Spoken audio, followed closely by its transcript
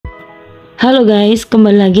Halo guys,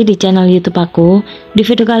 kembali lagi di channel YouTube aku. Di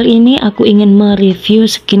video kali ini aku ingin mereview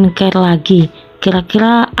skincare lagi.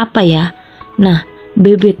 Kira-kira apa ya? Nah,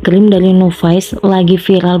 BB cream dari Nuface lagi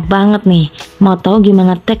viral banget nih. Mau tahu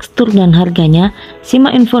gimana tekstur dan harganya?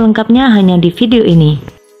 Simak info lengkapnya hanya di video ini.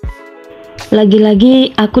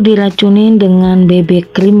 Lagi-lagi aku diracunin dengan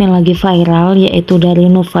BB cream yang lagi viral, yaitu dari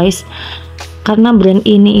Nuface. Karena brand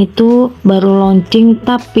ini itu baru launching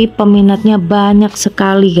tapi peminatnya banyak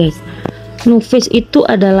sekali guys. Nuface itu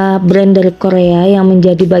adalah brand dari Korea yang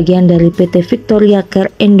menjadi bagian dari PT Victoria Care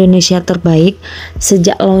Indonesia terbaik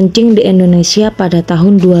sejak launching di Indonesia pada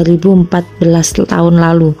tahun 2014 tahun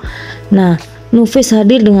lalu. Nah, Nuface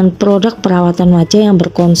hadir dengan produk perawatan wajah yang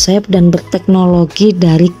berkonsep dan berteknologi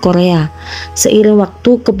dari Korea. Seiring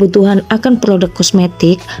waktu, kebutuhan akan produk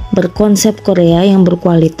kosmetik berkonsep Korea yang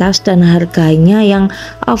berkualitas dan harganya yang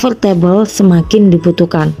affordable semakin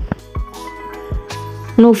dibutuhkan.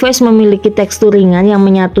 Nuface memiliki tekstur ringan yang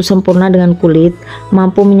menyatu sempurna dengan kulit,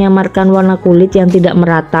 mampu menyamarkan warna kulit yang tidak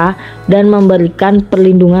merata, dan memberikan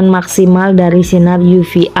perlindungan maksimal dari sinar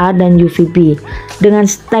UVA dan UVB. Dengan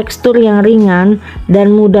tekstur yang ringan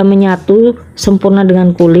dan mudah menyatu sempurna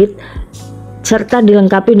dengan kulit, serta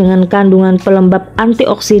dilengkapi dengan kandungan pelembab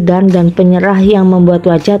antioksidan dan penyerah yang membuat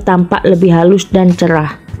wajah tampak lebih halus dan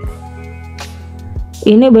cerah.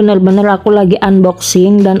 Ini bener-bener aku lagi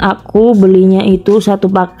unboxing dan aku belinya itu satu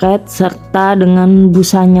paket serta dengan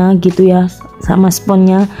busanya gitu ya, sama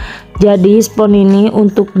sponnya. Jadi spon ini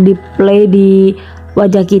untuk display di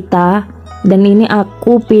wajah kita, dan ini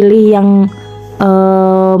aku pilih yang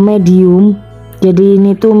medium. Jadi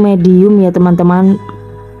ini tuh medium ya teman-teman,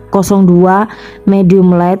 02 medium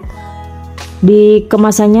light. Di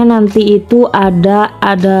kemasannya nanti itu ada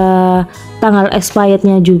tanggal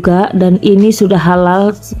expirednya juga, dan ini sudah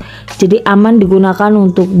halal, jadi aman digunakan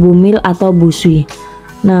untuk bumil atau busui.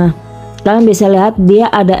 Nah, kalian bisa lihat dia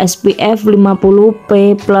ada SPF 50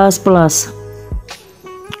 PA++.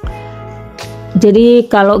 Jadi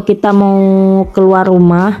kalau kita mau keluar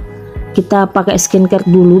rumah, kita pakai skincare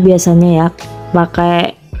dulu biasanya ya,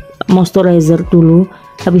 pakai moisturizer dulu.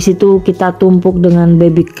 Habis itu kita tumpuk dengan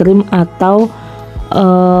baby cream atau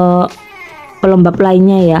pelembab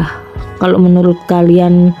lainnya ya. Kalau menurut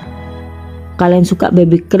kalian suka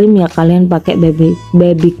baby cream ya kalian pakai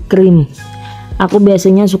baby cream. Aku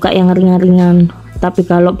biasanya suka yang ringan-ringan, tapi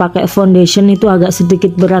kalau pakai foundation itu agak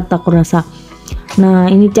sedikit berat aku rasa. Nah,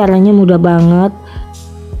 ini caranya mudah banget.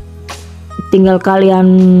 Tinggal kalian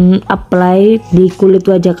apply di kulit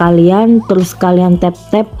wajah kalian, terus kalian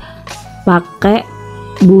tap-tap pakai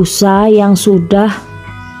busa yang sudah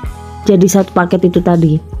jadi satu paket itu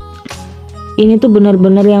tadi. Ini tuh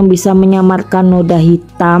benar-benar yang bisa menyamarkan noda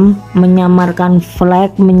hitam, menyamarkan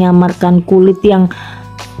flek, menyamarkan kulit yang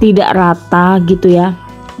tidak rata gitu ya,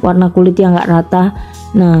 warna kulit yang nggak rata.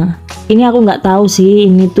 Nah, ini aku nggak tahu sih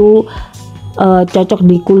ini tuh cocok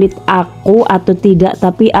di kulit aku atau tidak,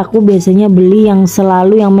 tapi aku biasanya beli yang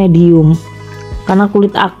selalu yang medium karena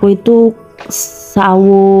kulit aku itu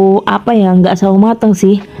sawo nggak sawo mateng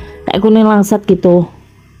sih, kayak kuning langsat gitu.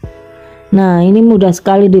 Nah, ini mudah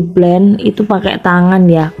sekali di blend, itu pakai tangan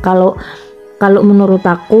ya. Kalau menurut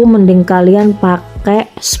aku mending kalian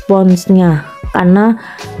pakai sponsnya, karena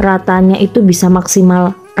ratanya itu bisa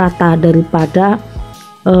maksimal rata daripada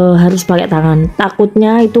harus pakai tangan,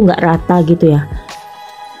 takutnya itu nggak rata gitu ya.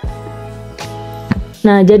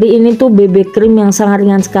 Nah, jadi ini tuh BB cream yang sangat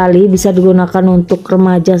ringan sekali, bisa digunakan untuk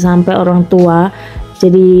remaja sampai orang tua.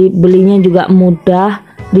 Jadi belinya juga mudah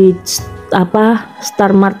di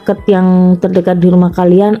Star Market yang terdekat di rumah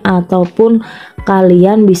kalian, ataupun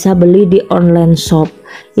kalian bisa beli di online shop.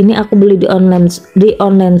 Ini aku beli di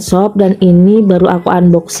online shop, dan ini baru aku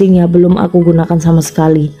unboxing ya, belum aku gunakan sama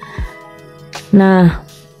sekali. Nah,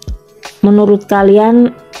 menurut kalian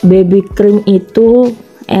BB cream itu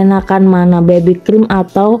enakan mana, baby cream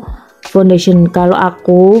atau foundation? Kalau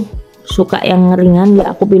aku suka yang ringan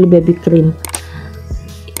ya aku pilih baby cream.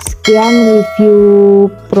 Sekian review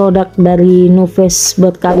produk dari Nuface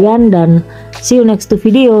buat kalian, dan see you next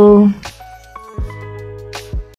video.